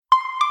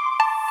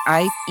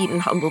I've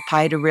eaten humble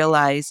pie to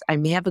realize I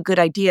may have a good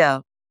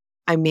idea.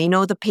 I may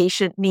know the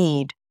patient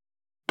need,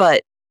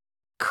 but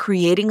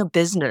creating a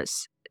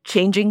business,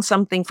 changing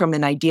something from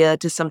an idea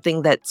to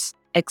something that's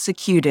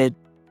executed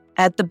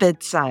at the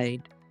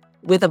bedside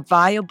with a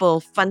viable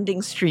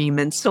funding stream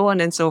and so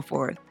on and so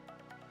forth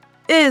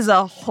is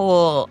a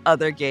whole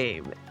other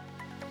game.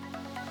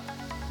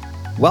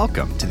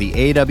 Welcome to the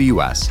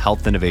AWS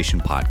Health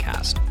Innovation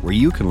Podcast, where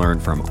you can learn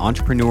from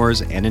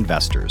entrepreneurs and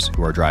investors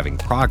who are driving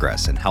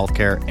progress in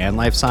healthcare and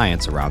life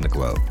science around the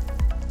globe.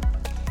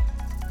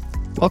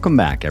 Welcome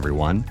back,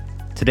 everyone.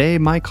 Today,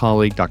 my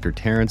colleague, Dr.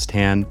 Terrence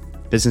Tan,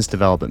 Business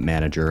Development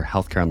Manager,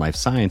 Healthcare and Life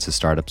Sciences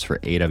Startups for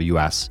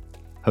AWS,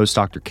 hosts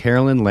Dr.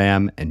 Carolyn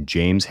Lamb and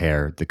James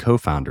Hare, the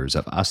co-founders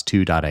of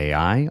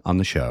Us2.ai, on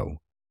the show.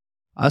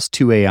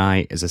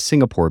 Us2.ai is a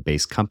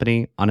Singapore-based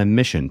company on a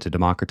mission to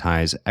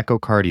democratize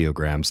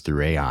echocardiograms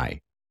through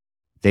AI.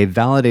 They've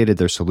validated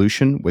their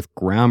solution with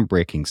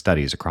groundbreaking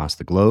studies across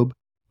the globe,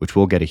 which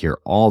we'll get to hear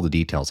all the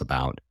details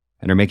about,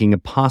 and are making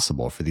it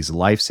possible for these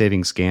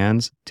life-saving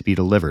scans to be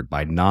delivered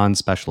by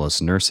non-specialist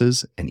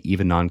nurses and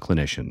even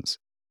non-clinicians.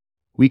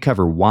 We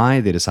cover why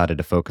they decided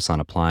to focus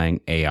on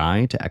applying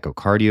AI to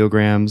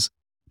echocardiograms,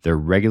 their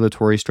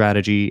regulatory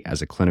strategy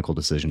as a clinical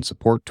decision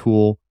support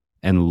tool,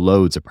 and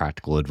loads of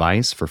practical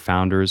advice for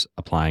founders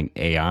applying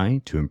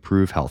AI to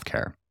improve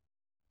healthcare.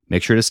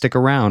 Make sure to stick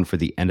around for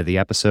the end of the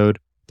episode.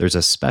 There's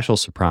a special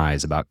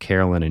surprise about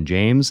Carolyn and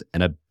James,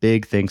 and a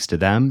big thanks to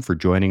them for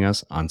joining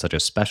us on such a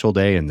special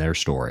day in their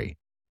story.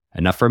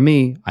 Enough from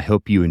me. I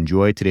hope you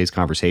enjoyed today's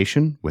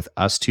conversation with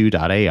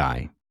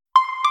Us2.ai.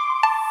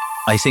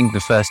 I think the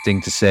first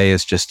thing to say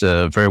is just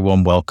a very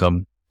warm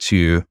welcome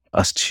to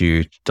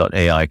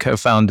Us2.ai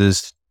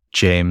co-founders,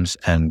 James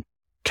and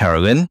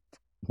Carolyn.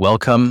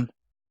 Welcome.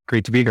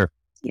 Great to be here.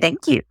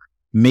 Thank you.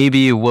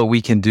 Maybe what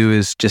we can do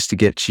is just to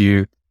get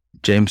you,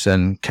 James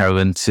and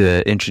Carolyn,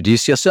 to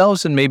introduce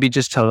yourselves and maybe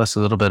just tell us a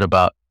little bit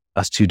about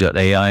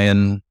Us2.ai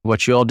and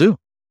what you all do.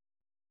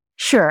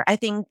 Sure. I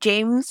think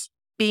James,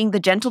 being the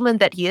gentleman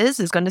that he is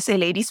going to say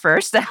ladies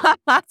first.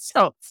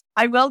 So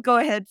I will go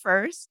ahead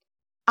first.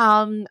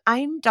 I'm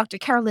Dr.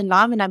 Carolyn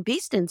Lam, and I'm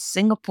based in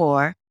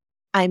Singapore.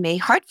 I'm a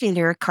heart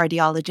failure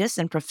cardiologist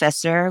and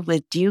professor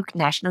with Duke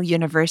National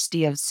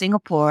University of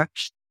Singapore,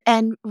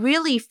 and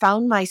really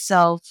found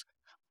myself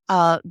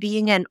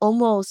being an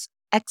almost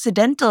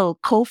accidental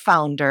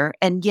co-founder.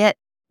 And yet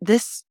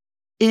this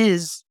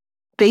is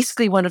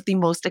basically one of the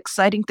most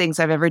exciting things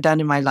I've ever done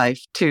in my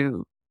life,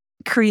 to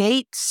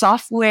create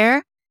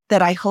software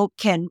that I hope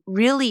can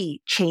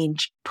really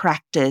change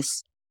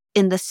practice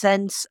in the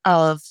sense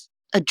of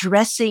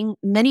addressing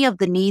many of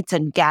the needs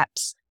and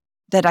gaps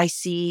that I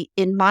see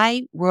in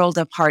my world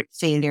of heart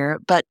failure,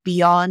 but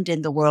beyond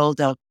in the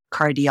world of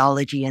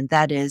cardiology. And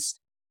that is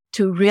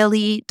to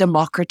really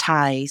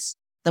democratize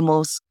the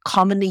most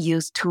commonly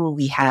used tool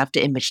we have to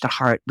image the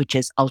heart, which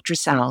is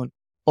ultrasound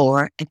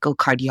or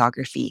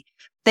echocardiography.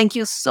 Thank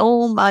you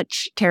so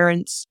much,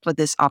 Terrence, for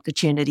this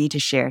opportunity to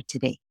share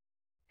today.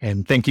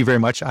 And thank you very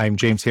much. I'm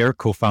James Hare,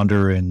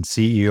 co-founder and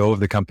CEO of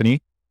the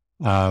company.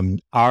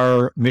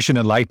 Our mission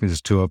in life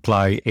is to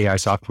apply AI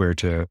software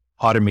to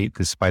automate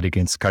this fight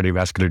against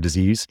cardiovascular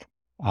disease.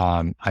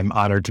 I'm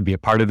honored to be a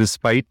part of this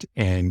fight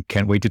and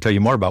can't wait to tell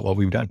you more about what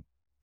we've done.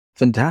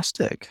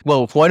 Fantastic.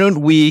 Well, why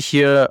don't we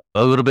hear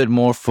a little bit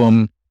more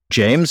from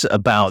James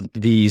about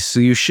the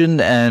solution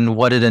and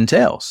what it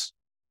entails?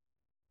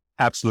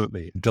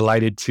 Absolutely.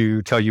 Delighted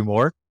to tell you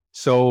more.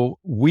 So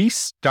we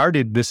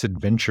started this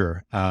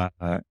adventure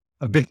a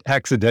bit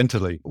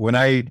accidentally. When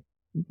I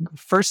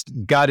first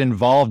got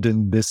involved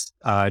in this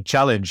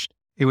challenge,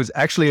 it was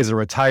actually as a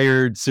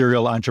retired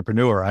serial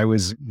entrepreneur. I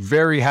was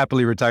very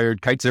happily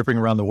retired, kite surfing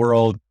around the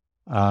world,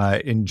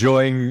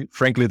 enjoying,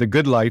 frankly, the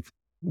good life,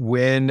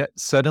 when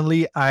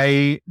suddenly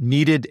I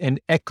needed an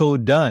echo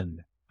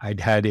done.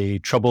 I'd had a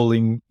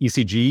troubling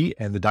ECG,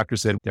 and the doctor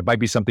said, there might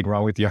be something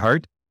wrong with your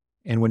heart.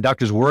 And when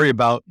doctors worry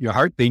about your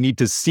heart, they need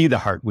to see the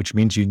heart, which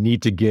means you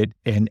need to get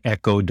an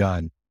echo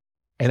done.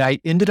 And I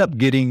ended up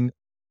getting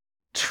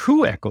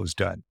 2 echoes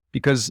done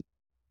because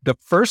the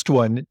first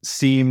one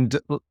seemed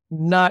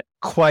not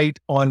quite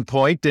on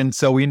point. And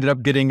so we ended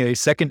up getting a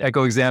second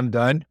echo exam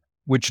done,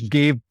 which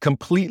gave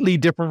completely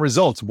different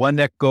results. One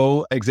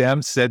echo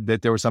exam said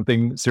that there was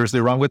something seriously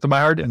wrong with my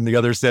heart, and the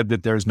other said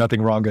that there's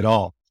nothing wrong at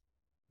all.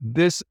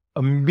 This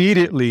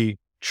immediately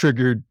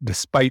triggered,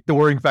 despite the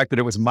worrying fact that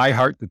it was my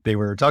heart that they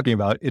were talking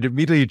about, it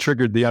immediately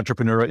triggered the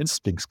entrepreneurial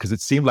instincts, because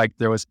it seemed like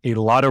there was a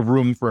lot of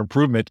room for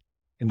improvement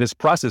in this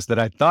process that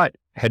I thought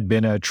had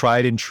been a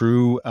tried and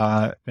true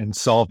and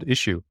solved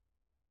issue.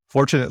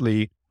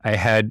 Fortunately, I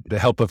had the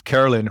help of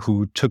Carolyn,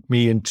 who took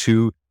me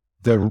into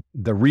the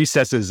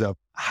recesses of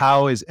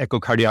how is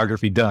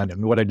echocardiography done.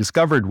 And what I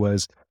discovered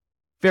was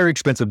very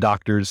expensive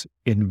doctors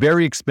in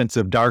very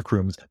expensive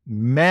darkrooms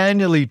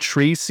manually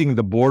tracing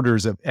the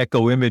borders of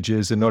echo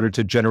images in order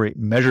to generate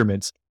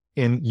measurements,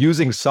 in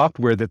using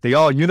software that they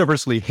all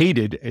universally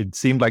hated. It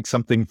seemed like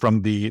something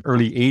from the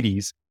early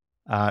 80s.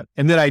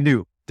 And then I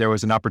knew there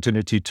was an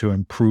opportunity to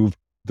improve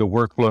the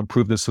workflow,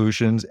 improve the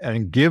solutions,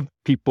 and give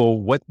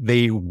people what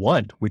they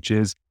want, which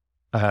is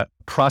a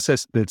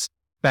process that's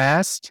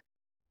fast,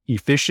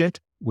 efficient,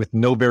 with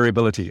no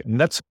variability. And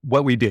that's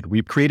what we did.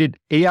 We created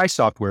AI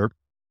software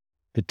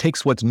that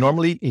takes what's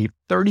normally a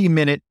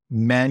 30-minute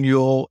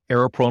manual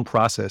error-prone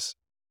process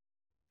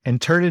and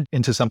turn it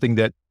into something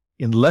that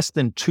in less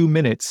than 2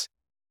 minutes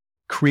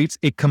creates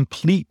a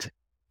complete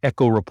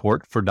echo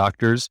report for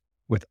doctors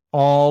with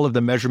all of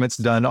the measurements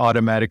done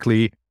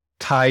automatically,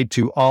 tied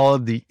to all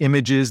of the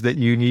images that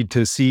you need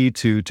to see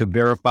to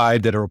verify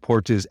that a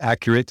report is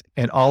accurate.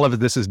 And all of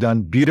this is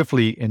done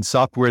beautifully in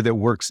software that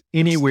works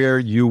anywhere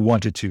you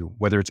want it to,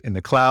 whether it's in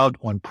the cloud,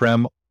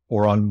 on-prem,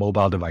 or on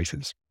mobile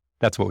devices.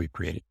 That's what we've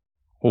created.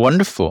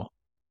 Wonderful.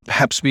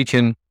 Perhaps we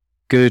can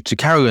go to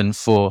Carolyn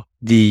for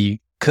the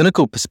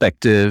clinical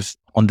perspective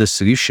on this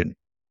solution.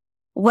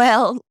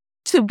 Well,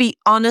 to be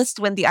honest,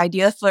 when the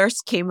idea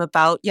first came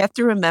about, you have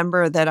to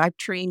remember that I've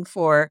trained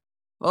for,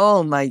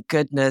 oh my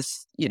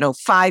goodness,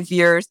 5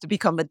 years to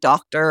become a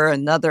doctor,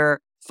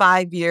 another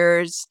 5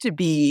 years to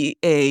be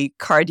a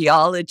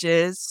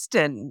cardiologist,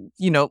 and,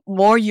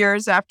 more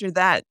years after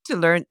that to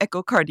learn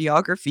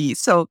echocardiography.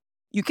 So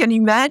you can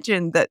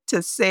imagine that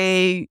to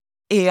say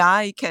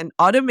AI can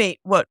automate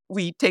what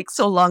we take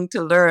so long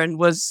to learn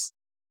was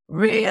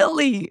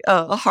really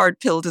a hard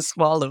pill to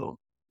swallow.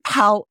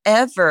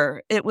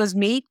 However, it was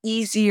made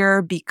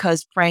easier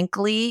because,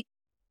 frankly,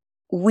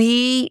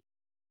 we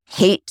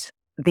hate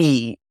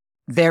the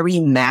very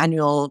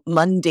manual,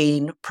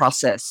 mundane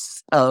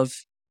process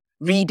of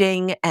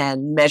reading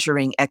and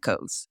measuring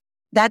echoes.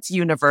 That's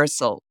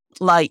universal,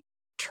 like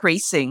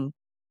tracing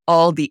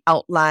all the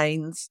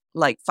outlines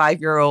like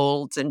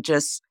 5-year-olds and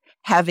just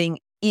having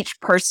each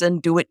person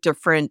do it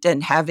different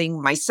and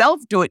having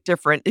myself do it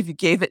different if you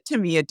gave it to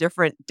me a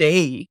different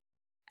day.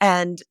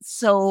 And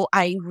so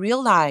I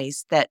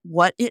realized that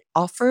what it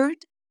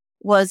offered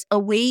was a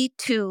way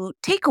to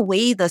take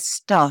away the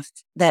stuff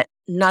that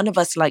none of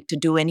us like to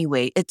do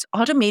anyway. It's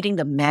automating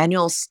the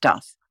manual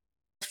stuff.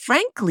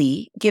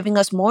 Frankly, giving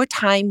us more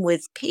time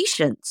with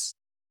patients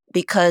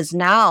because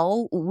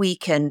now we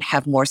can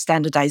have more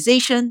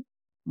standardization,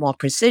 more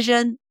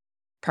precision,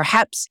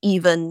 perhaps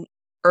even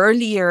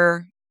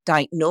earlier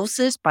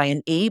diagnosis by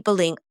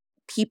enabling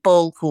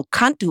people who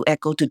can't do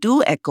echo to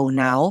do echo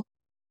now.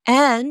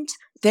 And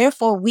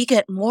therefore, we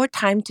get more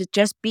time to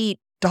just be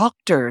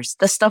doctors,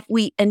 the stuff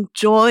we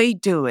enjoy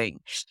doing.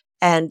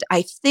 And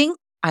I think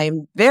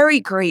I'm very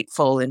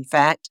grateful, in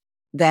fact,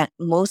 that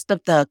most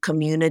of the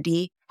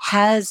community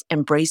has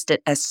embraced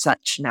it as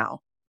such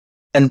now.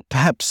 And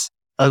perhaps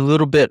a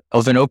little bit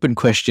of an open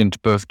question to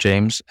both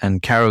James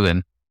and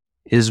Carolyn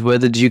is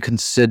whether do you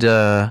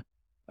consider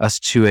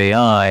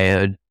Us2.ai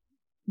a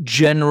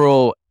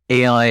general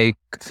AI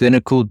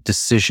clinical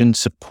decision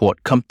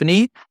support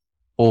company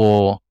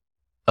or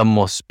a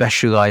more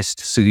specialized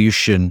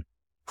solution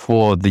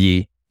for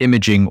the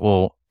imaging,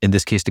 or in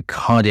this case, the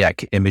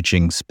cardiac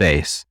imaging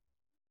space?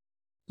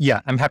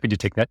 Yeah, I'm happy to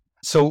take that.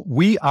 So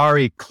we are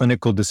a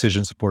clinical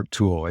decision support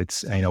tool.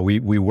 It's,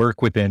 we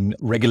work within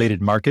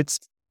regulated markets,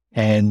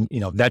 and,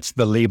 that's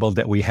the label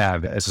that we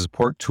have as a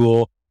support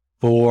tool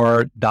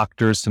for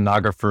doctors,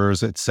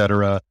 sonographers, et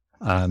cetera,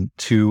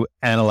 to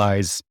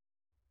analyze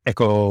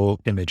echo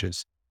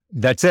images.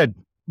 That said,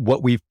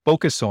 what we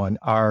focus on,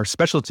 our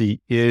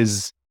specialty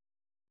is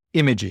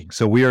imaging.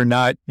 So we are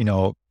not,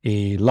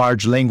 a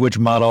large language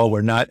model.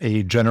 We're not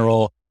a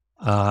general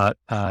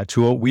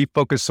tool. We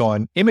focus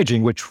on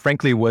imaging, which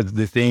frankly was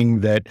the thing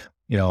that,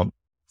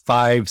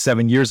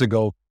 5-7 years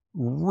ago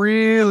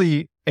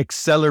really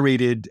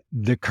accelerated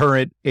the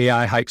current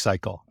AI hype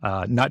cycle.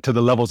 Not to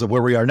the levels of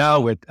where we are now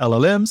with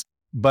LLMs,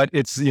 but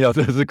it's,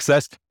 the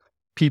success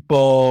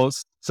people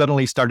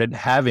suddenly started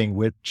having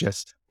with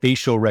just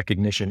facial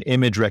recognition,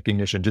 image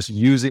recognition, just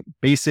using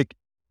basic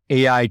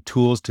AI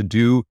tools to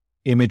do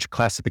image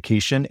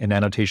classification and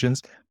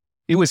annotations.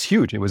 It was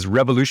huge. It was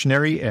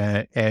revolutionary.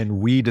 And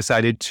we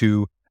decided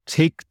to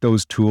take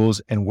those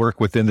tools and work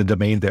within the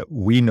domain that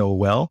we know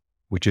well,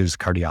 which is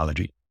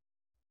cardiology.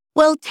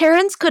 Well,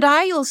 Terrence, could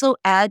I also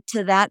add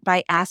to that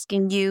by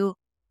asking you,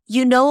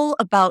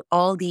 about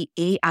all the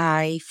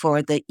AI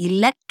for the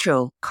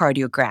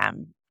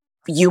electrocardiogram.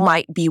 You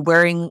might be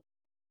wearing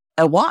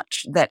a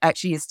watch that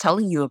actually is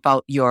telling you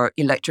about your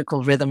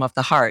electrical rhythm of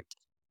the heart.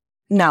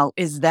 Now,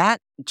 is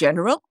that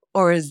general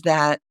or is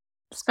that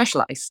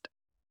specialized?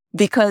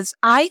 Because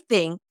I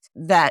think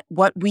that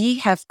what we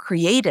have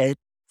created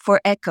for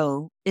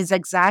echo is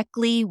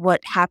exactly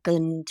what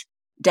happened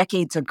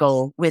decades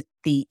ago with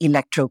the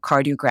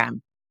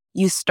electrocardiogram.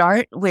 You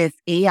start with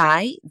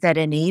AI that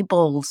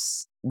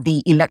enables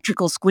the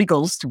electrical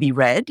squiggles to be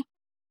read,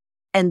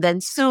 and then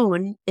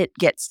soon it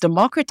gets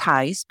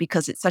democratized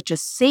because it's such a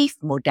safe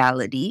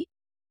modality.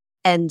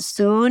 And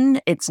soon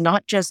it's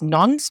not just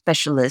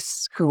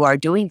non-specialists who are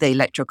doing the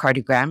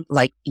electrocardiogram,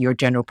 like your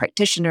general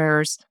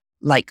practitioners,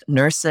 like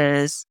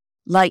nurses,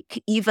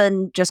 like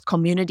even just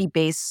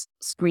community-based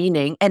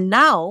screening. And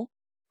now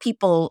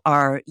people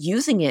are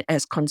using it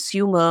as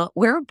consumer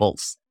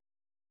wearables.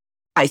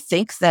 I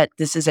think that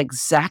this is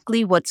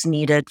exactly what's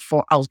needed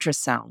for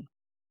ultrasound,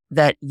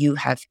 that you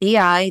have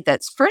AI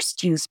that's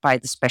first used by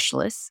the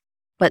specialists,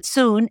 but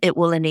soon it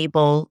will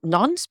enable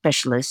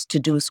non-specialists to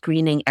do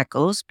screening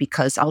echoes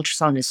because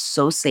ultrasound is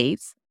so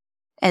safe.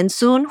 And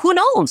soon, who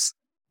knows?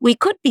 We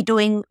could be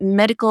doing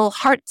medical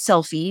heart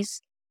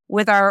selfies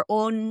with our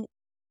own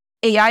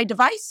AI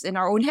device in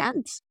our own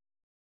hands.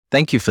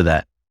 Thank you for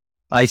that.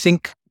 I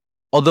think,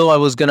 although I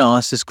was going to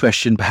ask this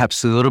question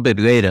perhaps a little bit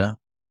later,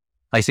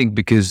 I think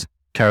because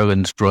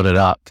Carolyn's brought it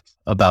up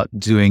about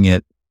doing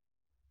it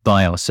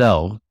by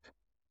ourselves,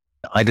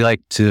 I'd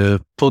like to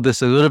pull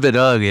this a little bit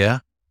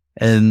earlier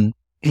and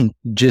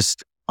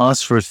just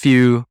ask for a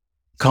few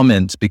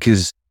comments,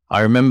 because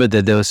I remember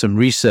that there was some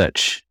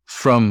research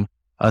from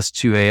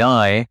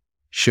Us2.ai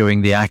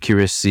showing the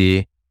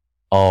accuracy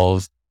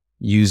of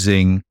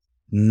using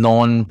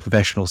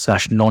non-professional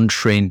 /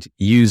 non-trained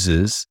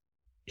users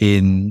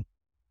in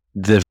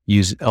the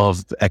use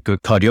of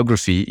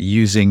echocardiography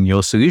using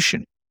your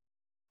solution.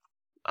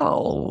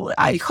 Oh,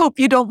 I hope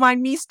you don't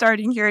mind me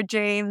starting here,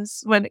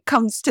 James. When it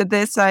comes to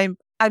this, I'm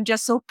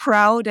just so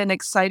proud and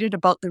excited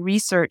about the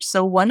research.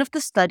 So one of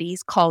the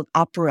studies called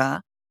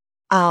Opera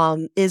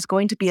is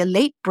going to be a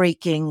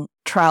late-breaking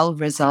trial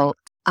result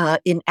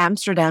in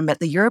Amsterdam at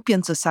the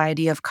European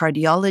Society of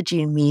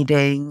Cardiology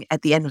meeting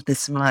at the end of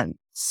this month.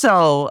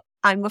 So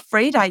I'm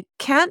afraid I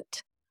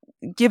can't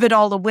give it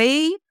all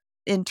away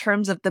in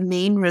terms of the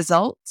main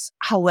results.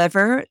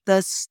 However,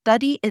 the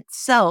study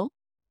itself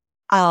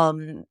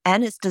and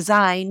its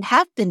design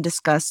have been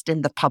discussed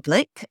in the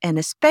public, and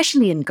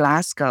especially in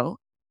Glasgow,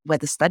 where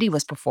the study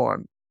was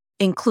performed,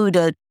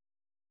 included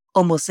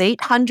almost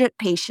 800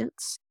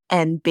 patients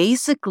and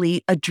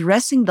basically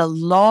addressing the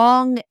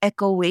long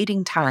echo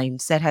waiting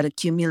times that had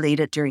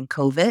accumulated during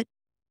COVID,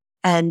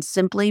 and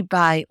simply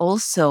by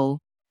also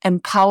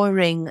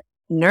empowering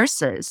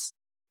nurses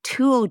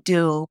to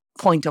do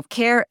point of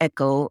care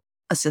echo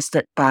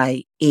assisted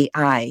by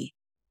AI.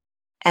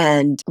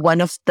 And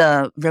one of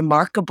the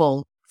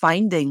remarkable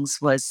findings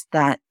was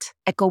that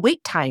echo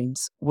wait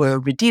times were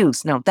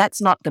reduced. Now,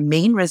 that's not the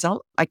main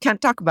result I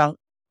can't talk about,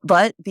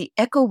 but the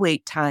echo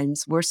wait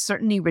times were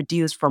certainly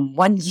reduced from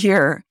 1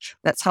 year.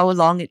 That's how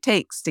long it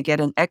takes to get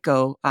an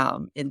echo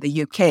in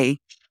the UK,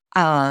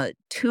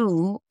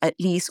 to at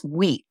least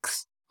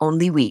weeks,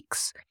 only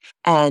weeks.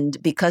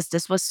 And because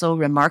this was so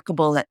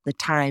remarkable at the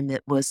time,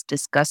 it was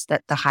discussed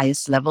at the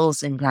highest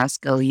levels in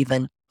Glasgow,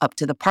 even up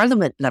to the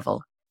Parliament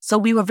level. So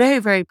we were very,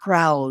 very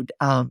proud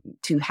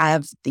to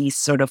have these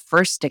sort of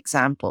first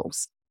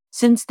examples.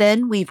 Since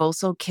then, we've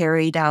also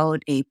carried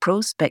out a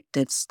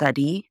prospective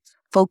study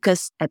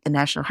focused at the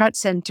National Heart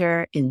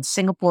Center in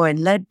Singapore and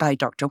led by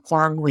Dr.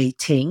 Huang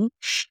Wei-Ting.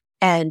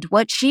 And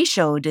what she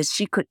showed is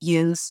she could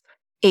use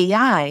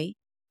AI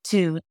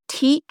to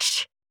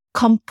teach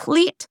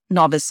complete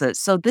novices.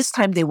 So this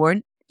time they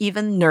weren't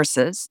even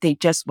nurses. They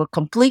just were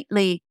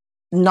completely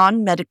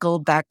non-medical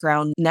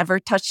background, never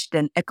touched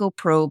an echo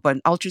probe or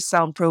an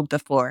ultrasound probe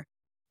before.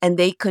 And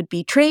they could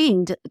be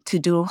trained to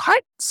do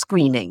heart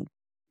screening.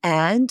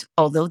 And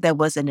although there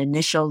was an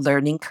initial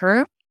learning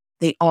curve,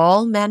 they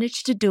all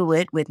managed to do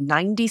it with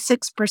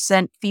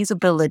 96%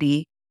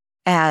 feasibility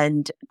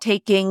and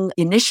taking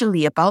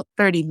initially about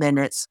 30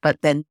 minutes,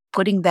 but then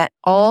putting that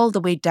all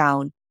the way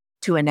down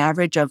to an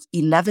average of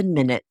 11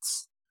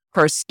 minutes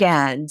per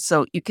scan.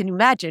 So you can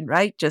imagine,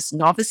 right? Just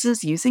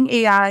novices using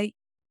AI,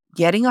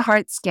 getting a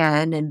heart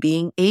scan and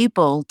being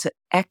able to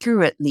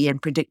accurately and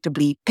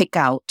predictably pick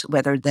out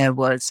whether there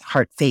was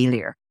heart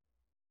failure.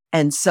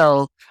 And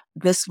so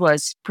this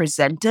was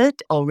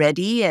presented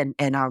already, and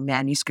our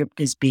manuscript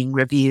is being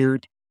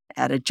reviewed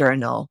at a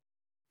journal.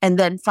 And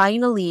then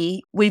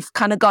finally, we've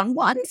kind of gone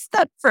one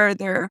step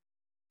further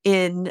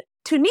in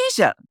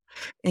Tunisia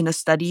in a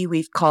study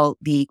we've called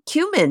the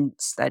Cumin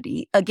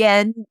study.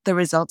 Again, the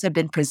results have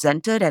been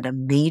presented at a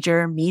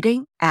major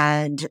meeting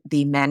and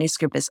the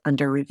manuscript is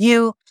under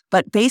review.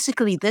 But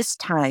basically this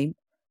time,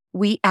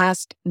 we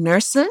asked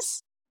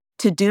nurses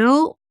to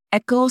do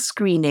echo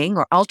screening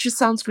or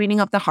ultrasound screening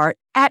of the heart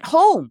at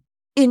home,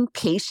 in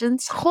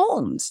patients'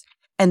 homes.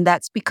 And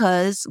that's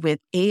because with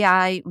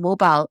AI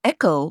mobile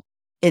echo,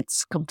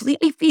 it's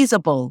completely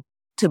feasible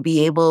to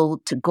be able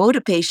to go to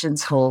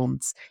patients'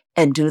 homes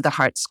and do the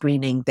heart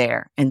screening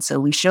there. And so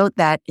we showed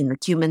that in the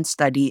Cumin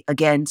study,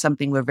 again,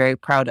 something we're very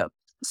proud of.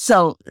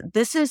 So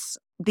this is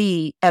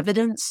the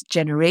evidence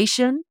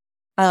generation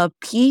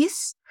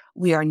piece.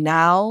 We are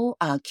now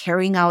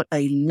carrying out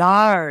a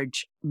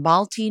large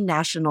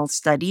multinational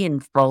study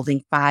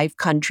involving 5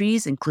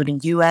 countries, including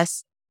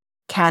US,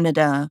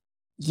 Canada,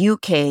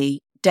 UK,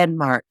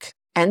 Denmark,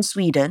 and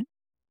Sweden.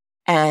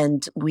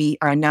 And we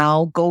are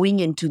now going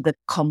into the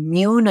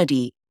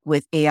community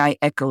with AI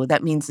Echo.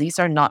 That means these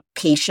are not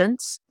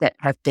patients that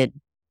have been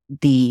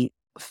the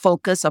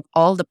focus of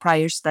all the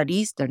prior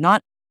studies. They're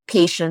not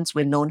patients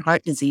with known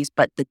heart disease,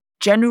 but the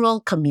general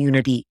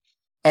community.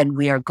 And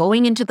we are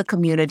going into the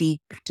community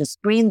to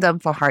screen them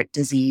for heart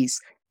disease.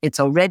 It's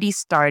already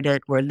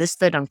started. We're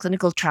listed on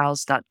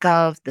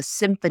clinicaltrials.gov, the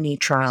Symphony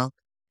trial.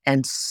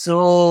 and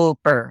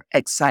super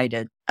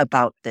excited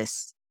about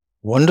this.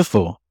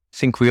 Wonderful. I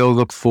think we all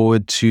look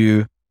forward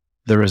to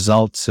the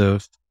results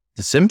of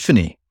the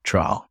Symphony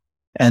trial.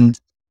 And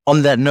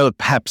on that note,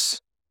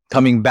 perhaps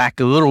coming back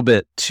a little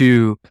bit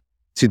to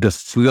the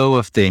flow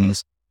of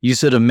things, you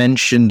sort of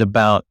mentioned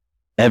about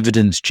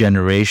evidence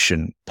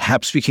generation.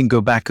 Perhaps we can go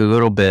back a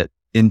little bit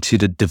into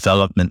the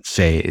development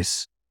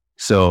phase.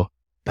 So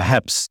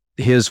perhaps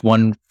here's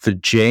one for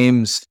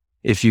James.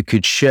 If you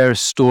could share a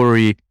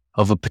story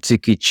of a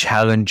particularly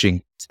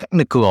challenging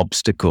technical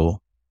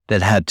obstacle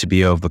that had to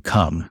be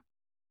overcome.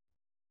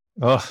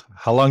 Oh,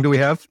 how long do we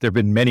have? There have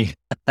been many.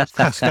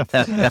 Perhaps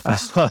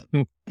the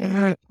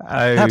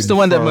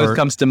one that most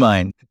comes to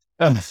mind.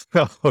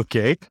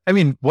 Okay. I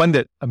mean, one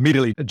that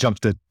immediately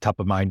jumps to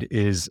top of mind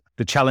is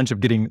the challenge of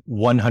getting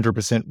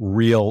 100%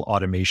 real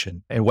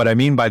automation. And what I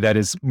mean by that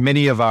is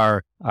many of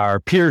our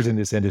peers in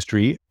this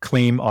industry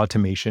claim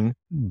automation,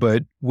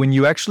 but when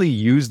you actually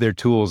use their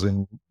tools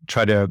and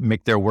try to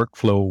make their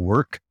workflow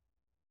work,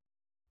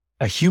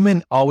 a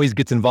human always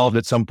gets involved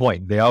at some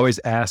point. They always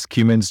ask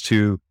humans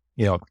to,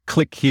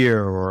 click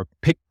here or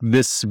pick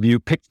this view,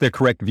 pick the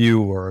correct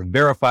view, or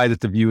verify that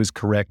the view is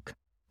correct.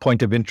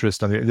 Point of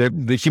interest on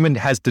the human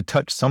has to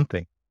touch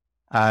something.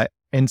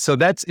 And so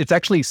it's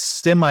actually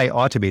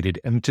semi-automated.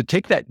 And to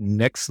take that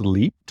next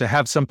leap, to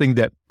have something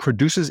that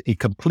produces a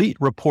complete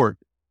report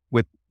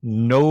with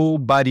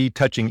nobody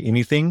touching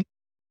anything,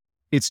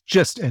 it's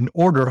just an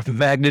order of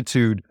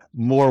magnitude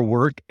more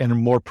work and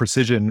more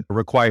precision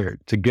required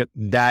to get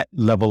that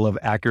level of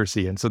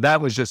accuracy. And so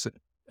that was just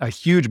a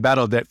huge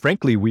battle that,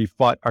 frankly, we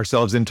fought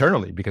ourselves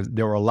internally, because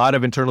there were a lot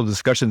of internal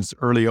discussions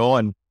early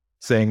on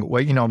saying,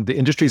 well, the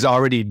industry's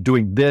already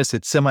doing this.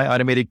 It's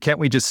semi-automated. Can't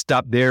we just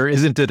stop there?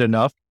 Isn't it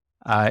enough?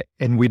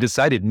 And we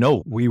decided,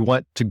 no, we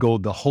want to go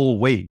the whole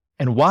way.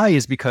 And why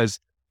is because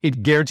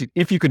it guaranteed,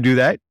 if you can do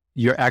that,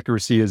 your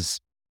accuracy is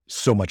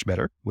so much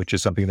better, which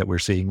is something that we're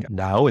seeing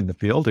now in the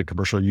field in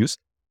commercial use.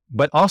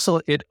 But also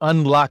it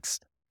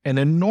unlocks an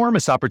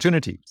enormous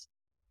opportunity.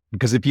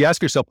 Because if you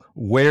ask yourself,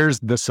 where's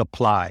the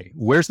supply?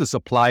 Where's the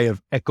supply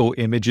of echo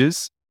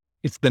images?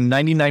 It's the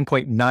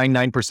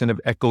 99.99%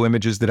 of echo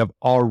images that have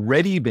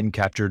already been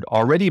captured,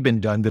 already been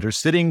done, that are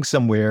sitting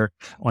somewhere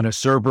on a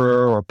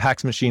server or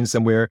PACS machine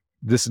somewhere.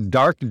 This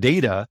dark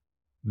data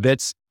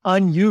that's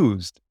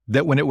unused,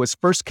 that when it was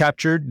first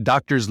captured,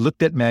 doctors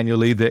looked at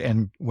manually,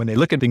 and when they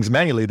look at things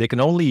manually, they can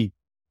only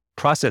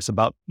process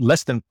about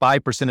less than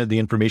 5% of the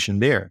information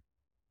there.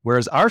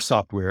 Whereas our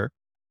software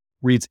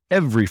reads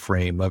every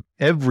frame of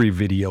every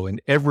video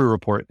and every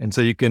report. And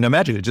so you can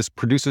imagine it just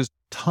produces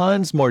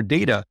tons more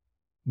data.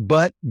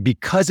 But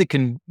because it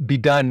can be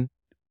done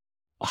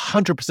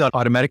 100%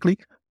 automatically,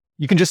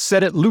 you can just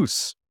set it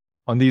loose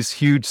on these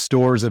huge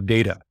stores of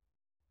data.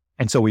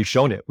 And so we've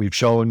shown it.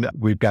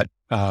 We've got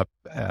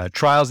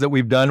trials that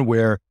we've done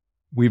where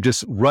we've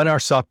just run our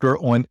software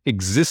on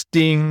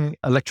existing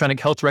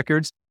electronic health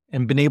records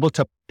and been able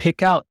to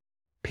pick out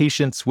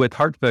patients with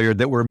heart failure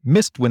that were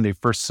missed when they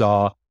first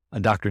saw a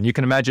doctor. And you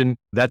can imagine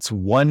that's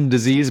one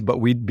disease, but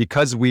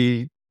because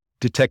we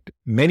detect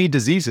many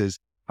diseases,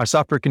 our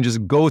software can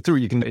just go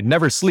through. It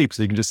never sleeps.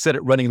 So you can just set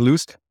it running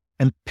loose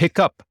and pick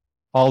up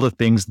all the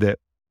things that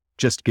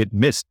just get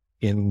missed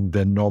in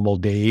the normal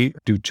day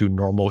due to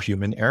normal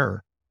human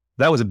error.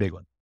 That was a big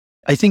one.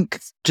 I think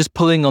just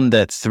pulling on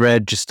that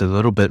thread just a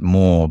little bit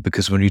more,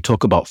 because when you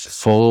talk about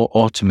full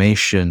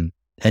automation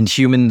and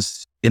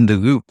humans in the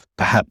loop,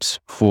 perhaps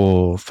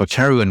for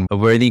Carolyn, are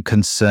there any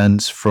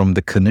concerns from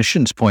the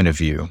clinician's point of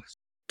view?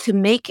 To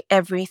make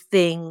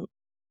everything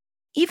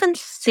even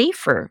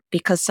safer,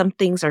 because some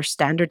things are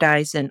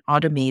standardized and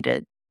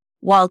automated,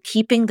 while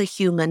keeping the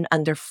human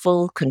under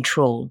full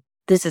control.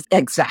 This is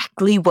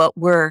exactly what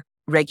we're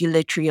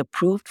regulatory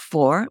approved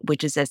for,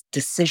 which is as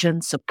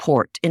decision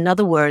support. In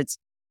other words,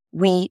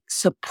 we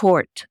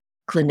support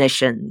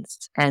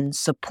clinicians and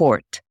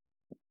support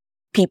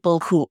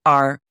people who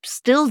are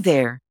still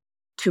there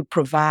to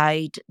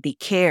provide the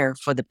care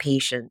for the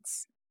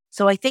patients.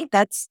 So I think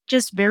that's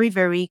just very,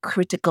 very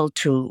critical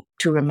to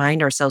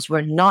remind ourselves.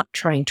 We're not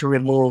trying to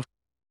remove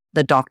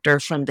the doctor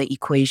from the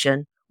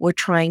equation. We're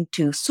trying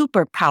to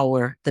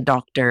superpower the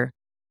doctor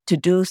to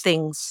do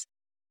things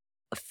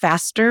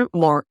faster,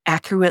 more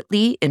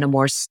accurately, in a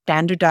more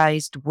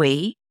standardized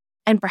way,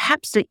 and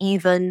perhaps to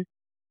even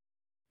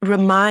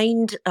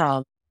remind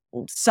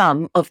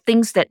some of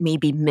things that may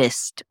be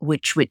missed,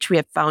 which we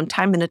have found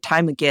time and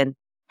time again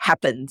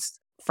happens,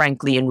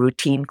 frankly, in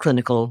routine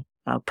clinical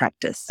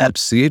practice.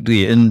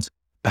 Absolutely. And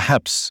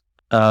perhaps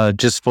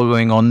just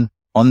following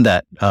on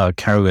that,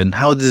 Carolyn,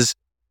 how does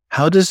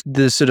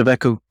the sort of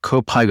Echo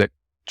Copilot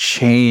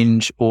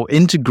change or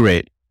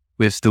integrate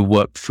with the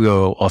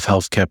workflow of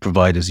healthcare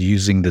providers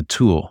using the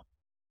tool?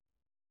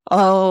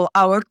 Oh,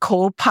 our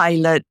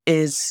Copilot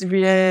is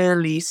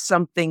really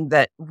something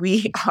that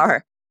we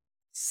are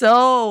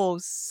so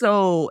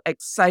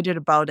excited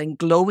about and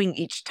glowing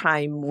each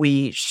time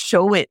we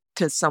show it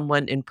to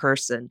someone in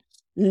person.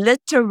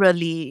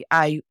 Literally,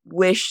 I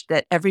wish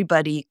that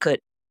everybody could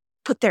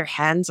put their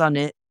hands on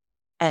it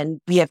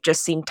And we have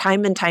just seen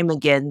time and time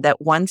again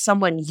that once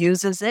someone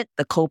uses it,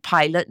 the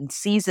co-pilot, and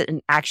sees it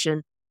in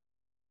action,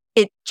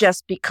 it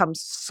just becomes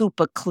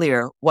super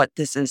clear what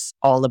this is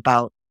all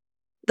about.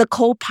 The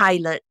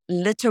co-pilot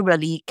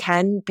literally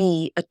can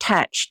be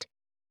attached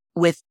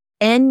with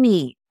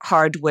any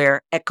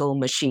hardware echo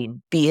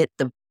machine, be it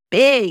the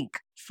big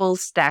full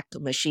stack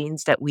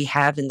machines that we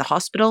have in the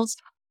hospitals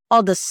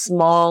or the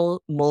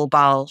small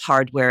mobile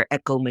hardware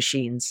echo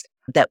machines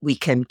that we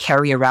can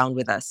carry around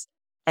with us.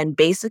 And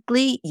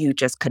basically, you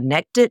just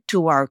connect it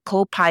to our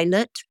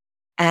co-pilot.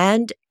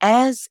 And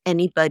as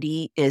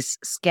anybody is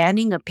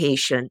scanning a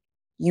patient,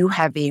 you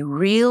have a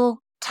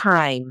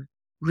real-time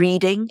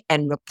reading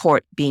and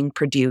report being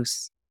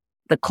produced.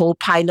 The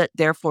co-pilot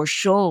therefore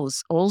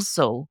shows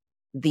also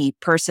the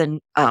person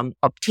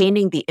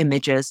obtaining the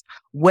images,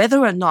 whether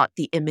or not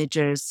the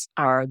images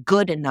are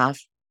good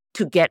enough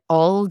to get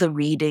all the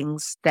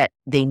readings that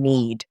they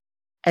need.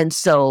 And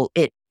so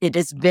it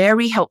is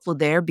very helpful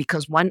there,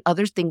 because one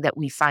other thing that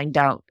we find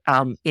out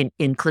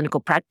in clinical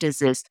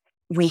practice is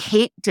we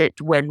hate it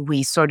when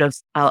we sort of,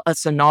 a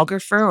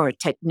sonographer or a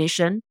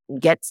technician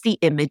gets the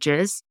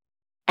images,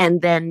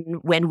 and then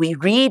when we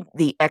read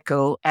the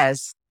echo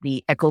as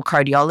the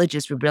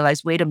echocardiologist, we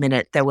realize, wait a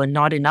minute, there were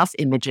not enough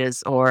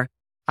images, or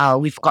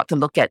we've got to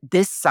look at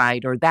this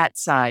side or that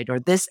side or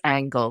this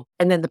angle.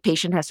 And then the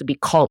patient has to be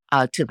called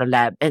to the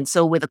lab. And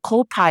so with a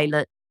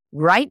co-pilot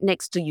right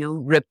next to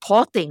you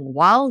reporting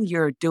while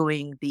you're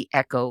doing the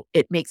echo,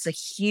 it makes a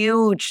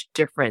huge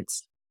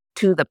difference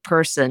to the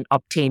person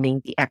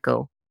obtaining the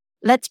echo.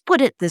 Let's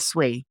put it this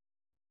way.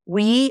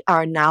 We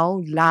are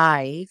now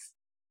live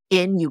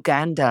in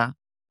Uganda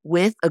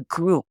with a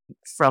group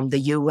from the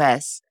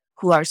US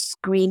who are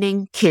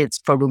screening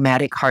kids for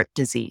rheumatic heart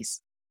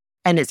disease.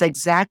 And it's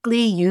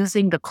exactly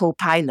using the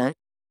co-pilot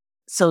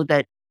so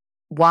that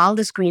while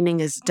the screening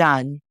is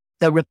done,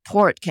 the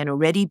report can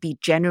already be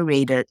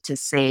generated to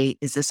say,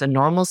 is this a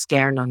normal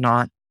scan or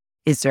not?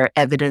 Is there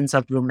evidence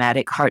of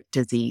rheumatic heart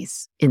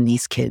disease in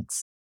these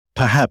kids?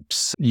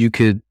 Perhaps you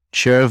could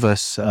share with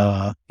us,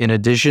 in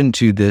addition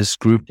to this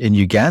group in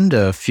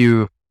Uganda, a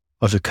few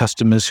of the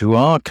customers who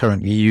are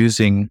currently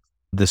using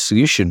the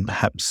solution.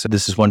 Perhaps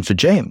this is one for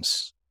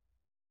James.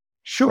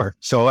 Sure.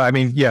 So, I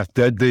mean, yeah,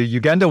 the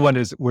Uganda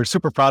one we're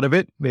super proud of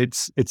it.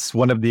 It's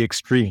one of the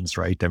extremes,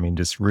 right? I mean,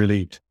 just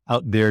really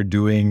out there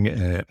doing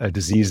a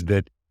disease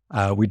that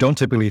we don't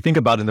typically think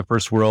about in the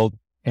first world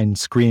and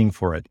screening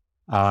for it.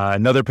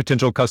 Another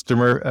potential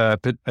customer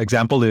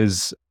example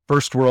is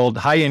first world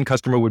high-end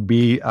customer would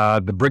be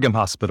the Brigham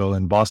Hospital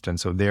in Boston.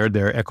 So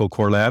their Echo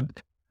Core Lab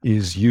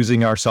is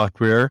using our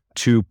software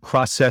to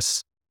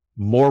process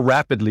more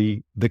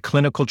rapidly the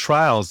clinical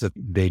trials that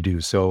they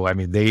do. So, I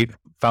mean, they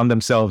found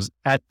themselves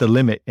at the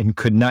limit and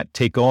could not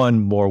take on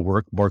more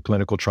work, more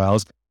clinical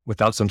trials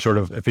without some sort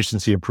of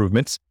efficiency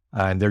improvements.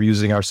 And they're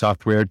using our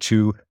software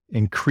to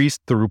increase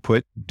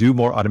throughput, do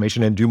more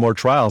automation, and do more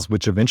trials,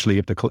 which eventually,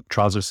 if the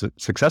trials are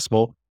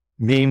successful,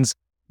 means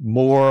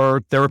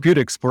more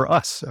therapeutics for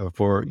us,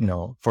 for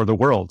the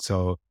world.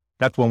 So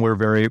that's one we're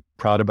very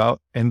proud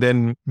about. And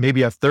then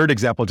maybe a third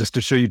example, just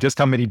to show you just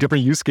how many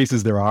different use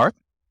cases there are.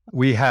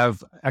 We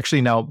have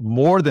actually now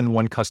more than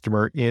one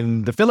customer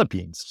in the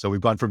Philippines. So we've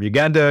gone from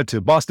Uganda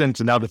to Boston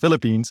to now the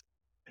Philippines,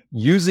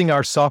 using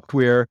our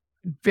software,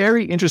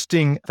 very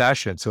interesting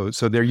fashion. So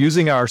they're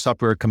using our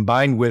software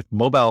combined with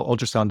mobile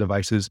ultrasound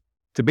devices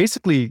to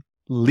basically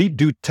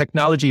do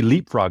technology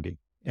leapfrogging.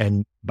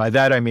 And by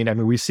that, I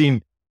mean, we've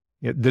seen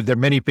there are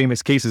many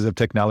famous cases of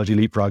technology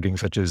leapfrogging,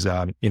 such as,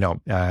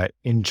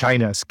 in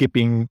China,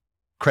 skipping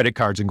credit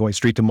cards and going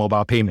straight to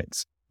mobile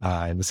payments.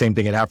 And the same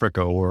thing in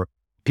Africa, or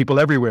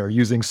people everywhere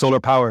using solar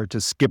power to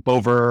skip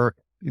over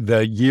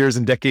the years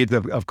and decades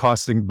of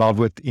costs involved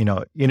with,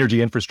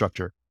 energy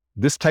infrastructure.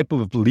 This type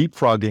of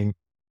leapfrogging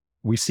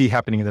we see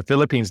happening in the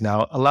Philippines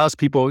now allows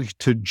people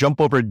to jump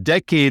over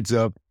decades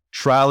of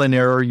trial and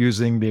error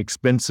using the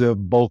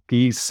expensive,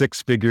 bulky,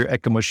 6-figure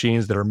echo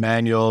machines that are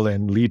manual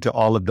and lead to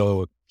all of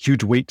the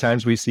huge wait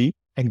times we see,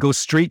 and go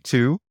straight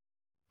to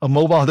a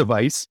mobile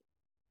device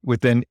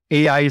with an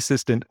AI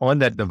assistant on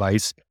that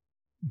device,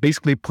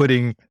 basically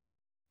putting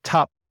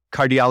top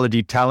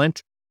cardiology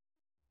talent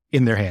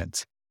in their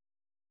hands.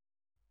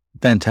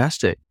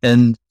 Fantastic.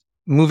 And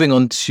moving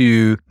on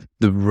to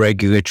the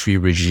regulatory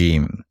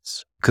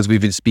regimes, because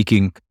we've been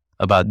speaking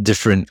about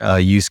different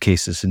use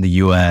cases in the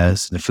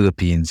US, the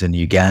Philippines, and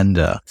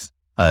Uganda.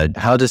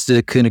 How does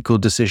the clinical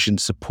decision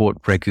support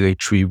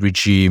regulatory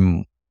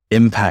regime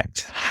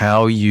impact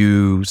how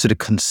you sort of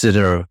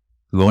consider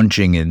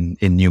launching in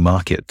new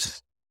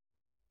markets?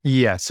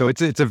 Yeah, so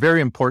it's a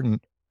very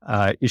important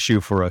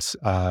issue for us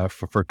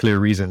for clear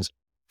reasons.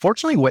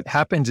 Fortunately, what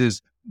happens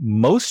is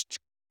most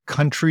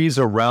countries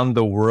around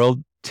the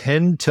world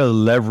tend to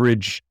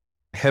leverage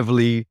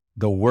heavily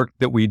the work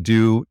that we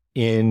do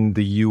in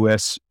the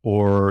US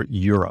or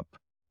Europe.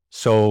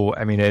 So,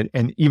 I mean,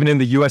 and even in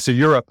the US or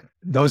Europe,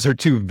 those are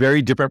two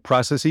very different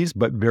processes,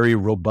 but very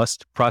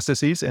robust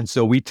processes. And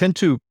so we tend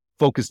to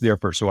focus there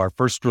first. So our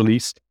first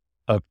release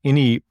of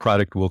any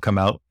product will come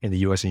out in the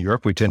US and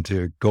Europe. We tend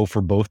to go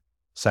for both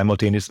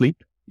simultaneously,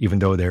 even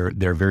though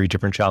they're very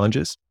different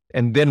challenges.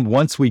 And then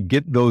once we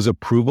get those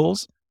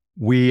approvals,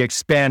 we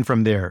expand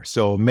from there.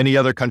 So many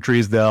other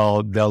countries,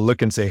 they'll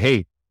look and say,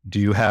 hey, do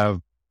you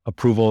have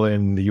approval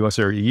in the US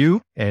or EU?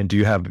 And do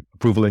you have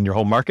approval in your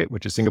home market,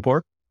 which is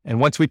Singapore? And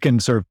once we can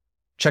sort of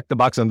check the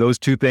box on those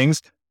two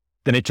things,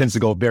 then it tends to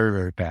go very,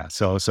 very fast.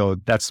 So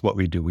that's what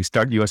we do. We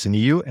start US and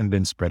EU and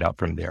then spread out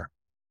from there.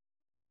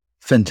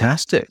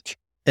 Fantastic.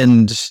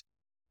 And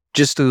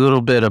just a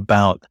little bit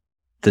about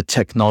the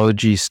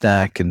technology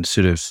stack and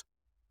sort of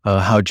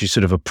how do you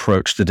sort of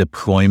approach the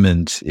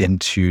deployment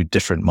into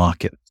different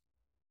markets?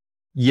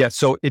 Yeah,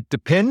 so it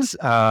depends.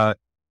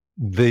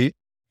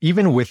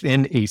 Even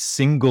within a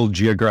single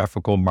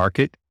geographical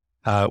market,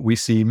 we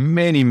see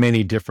many,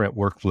 many different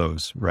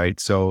workflows, right?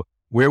 So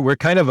we're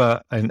kind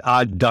of an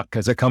odd duck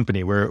as a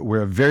company.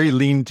 We're a very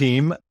lean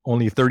team,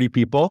 only 30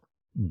 people,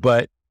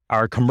 but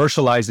are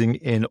commercializing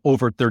in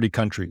over 30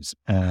 countries.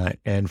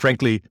 And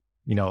frankly,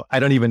 I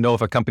don't even know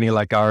if a company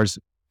like ours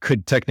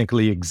could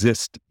technically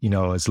exist,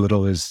 as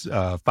little as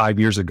 5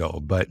 years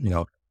ago. But,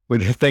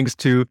 thanks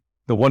to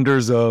the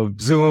wonders of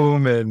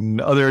Zoom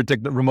and other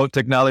remote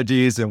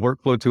technologies and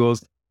workflow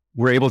tools,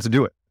 we're able to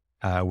do it.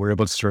 We're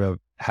able to sort of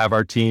have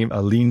our team,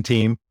 a lean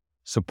team,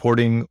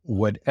 supporting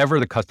whatever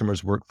the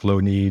customer's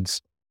workflow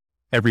needs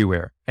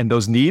everywhere. And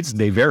those needs,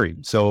 they vary.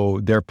 So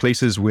there are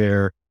places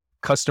where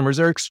customers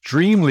are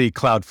extremely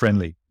cloud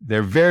friendly.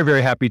 They're very,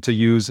 very happy to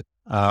use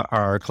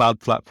our cloud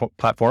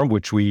platform,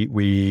 which we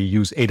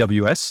use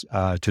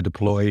AWS to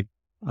deploy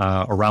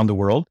around the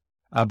world.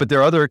 But there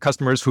are other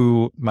customers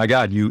who, my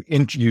God, you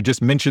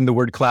just mentioned the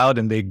word cloud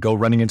and they go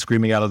running and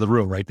screaming out of the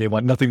room, right? They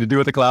want nothing to do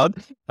with the cloud,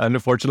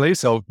 unfortunately.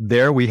 So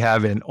there we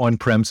have an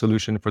on-prem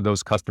solution for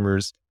those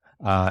customers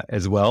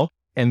as well.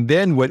 And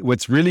then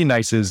what's really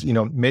nice is,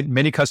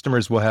 many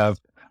customers will have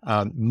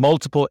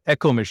multiple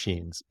Echo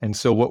machines. And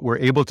so what we're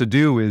able to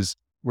do is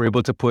we're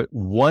able to put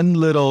one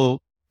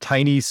little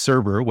tiny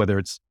server, whether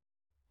it's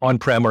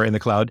on-prem or in the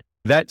cloud,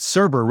 that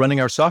server running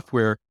our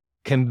software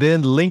can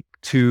then link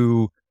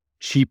to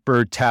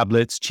cheaper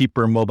tablets,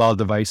 cheaper mobile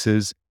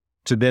devices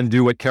to then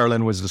do what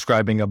Carolyn was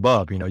describing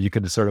above. You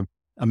could sort of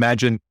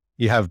imagine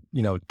you have,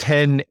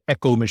 10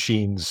 Echo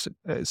machines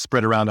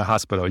spread around a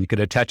hospital. You could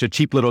attach a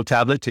cheap little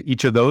tablet to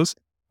each of those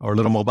or a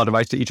little mobile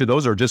device to each of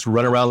those, or just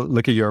run around,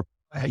 look at your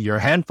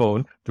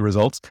handphone, the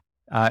results,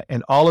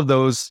 and all of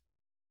those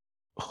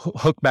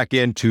hook back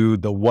into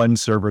the one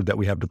server that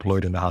we have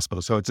deployed in the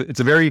hospital. So it's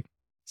a very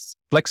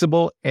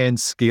flexible and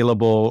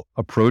scalable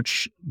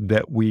approach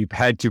that we've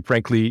had to,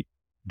 frankly,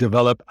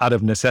 develop out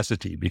of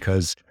necessity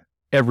because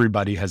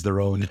everybody has their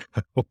own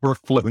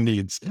workflow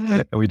needs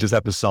and we just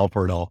have to solve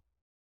for it all.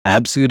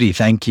 Absolutely.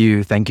 Thank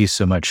you. Thank you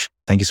so much.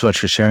 Thank you so much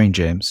for sharing,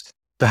 James.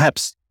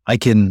 Perhaps I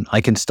can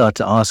start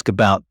to ask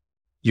about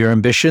your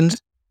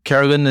ambitions,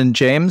 Carolyn and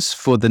James,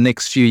 for the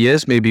next few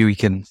years. Maybe we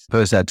can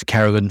pose that to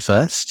Carolyn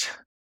first.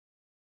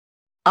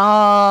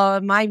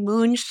 My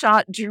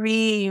moonshot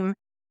dream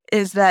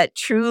is that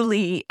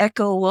truly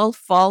Echo will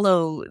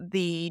follow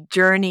the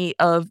journey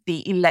of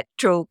the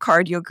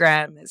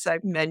electrocardiogram, as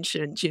I've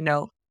mentioned,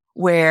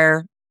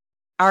 where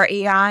our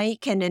AI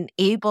can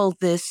enable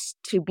this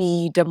to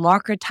be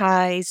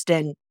democratized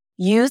and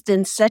used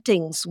in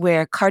settings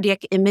where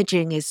cardiac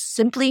imaging is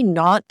simply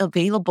not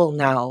available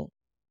now.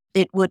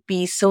 It would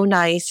be so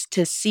nice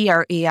to see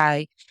our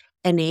AI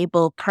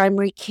enable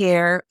primary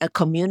care, a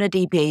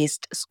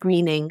community-based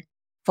screening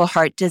for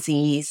heart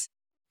disease,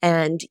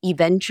 and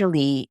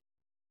eventually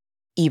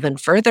even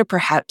further,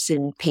 perhaps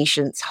in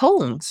patients'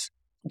 homes.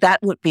 That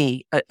would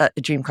be a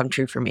dream come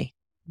true for me.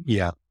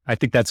 Yeah, I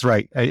think that's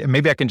right.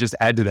 Maybe I can just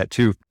add to that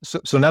too.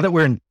 So now that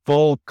we're in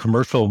full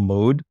commercial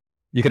mode,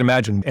 you can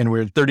imagine, and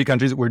we're in 30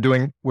 countries,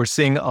 we're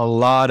seeing a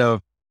lot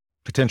of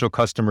potential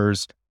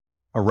customers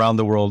around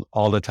the world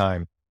all the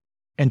time.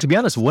 And to be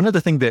honest, one of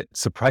the things that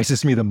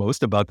surprises me the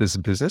most about this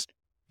business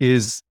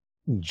is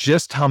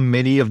just how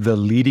many of the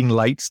leading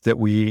lights that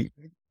we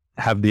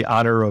have the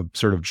honor of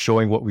sort of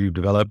showing what we've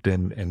developed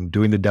and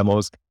doing the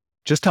demos,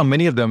 just how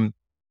many of them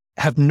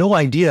have no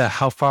idea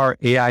how far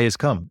AI has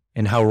come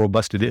and how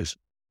robust it is.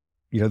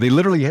 They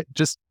literally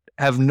just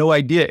have no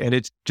idea. And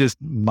it's just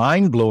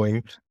mind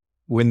blowing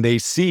when they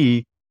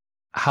see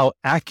how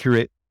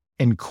accurate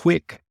and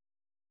quick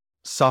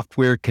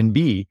software can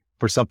be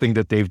for something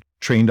that they've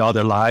trained all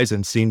their lives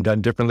and seen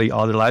done differently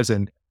all their lives.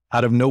 And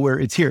out of nowhere,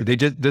 it's here. They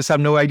just have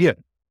no idea.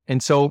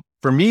 And so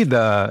for me,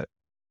 the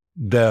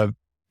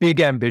big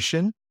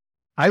ambition,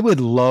 I would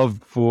love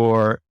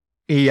for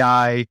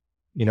AI,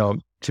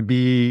 to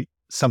be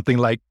something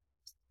like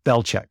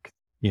spell check,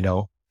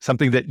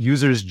 something that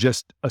users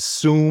just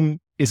assume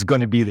is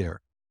going to be there.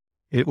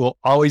 It will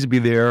always be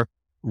there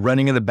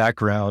running in the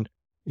background,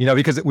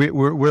 because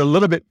we're a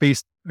little bit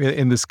based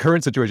in this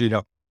current situation.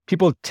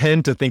 People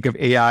tend to think of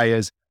AI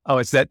as, oh,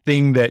 it's that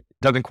thing that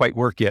doesn't quite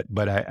work yet,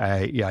 but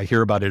I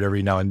hear about it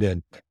every now and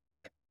then.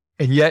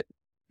 And yet,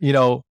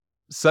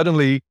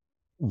 suddenly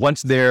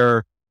once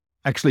they're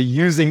actually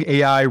using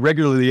AI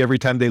regularly every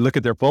time they look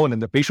at their phone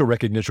and the facial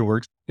recognition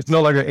works, it's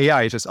no longer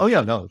AI. It's just, oh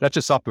yeah, no, that's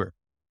just software.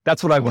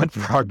 That's what I want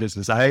for our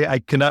business. I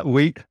cannot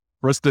wait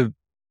for us to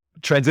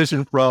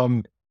transition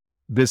from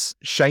this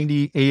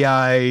shiny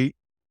AI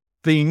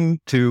thing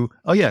to,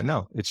 oh yeah,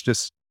 no, it's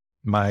just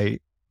my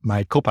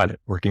co-pilot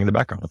working in the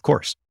background, of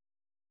course.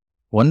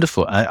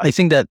 Wonderful. I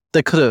think that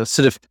could have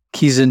sort of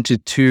keys into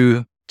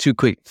two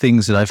quick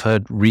things that I've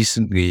heard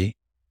recently.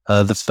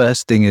 The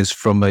first thing is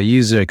from a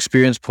user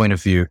experience point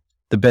of view,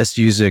 the best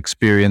user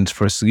experience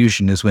for a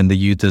solution is when the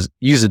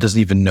user doesn't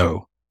even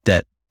know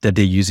that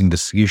they're using the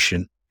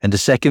solution. And the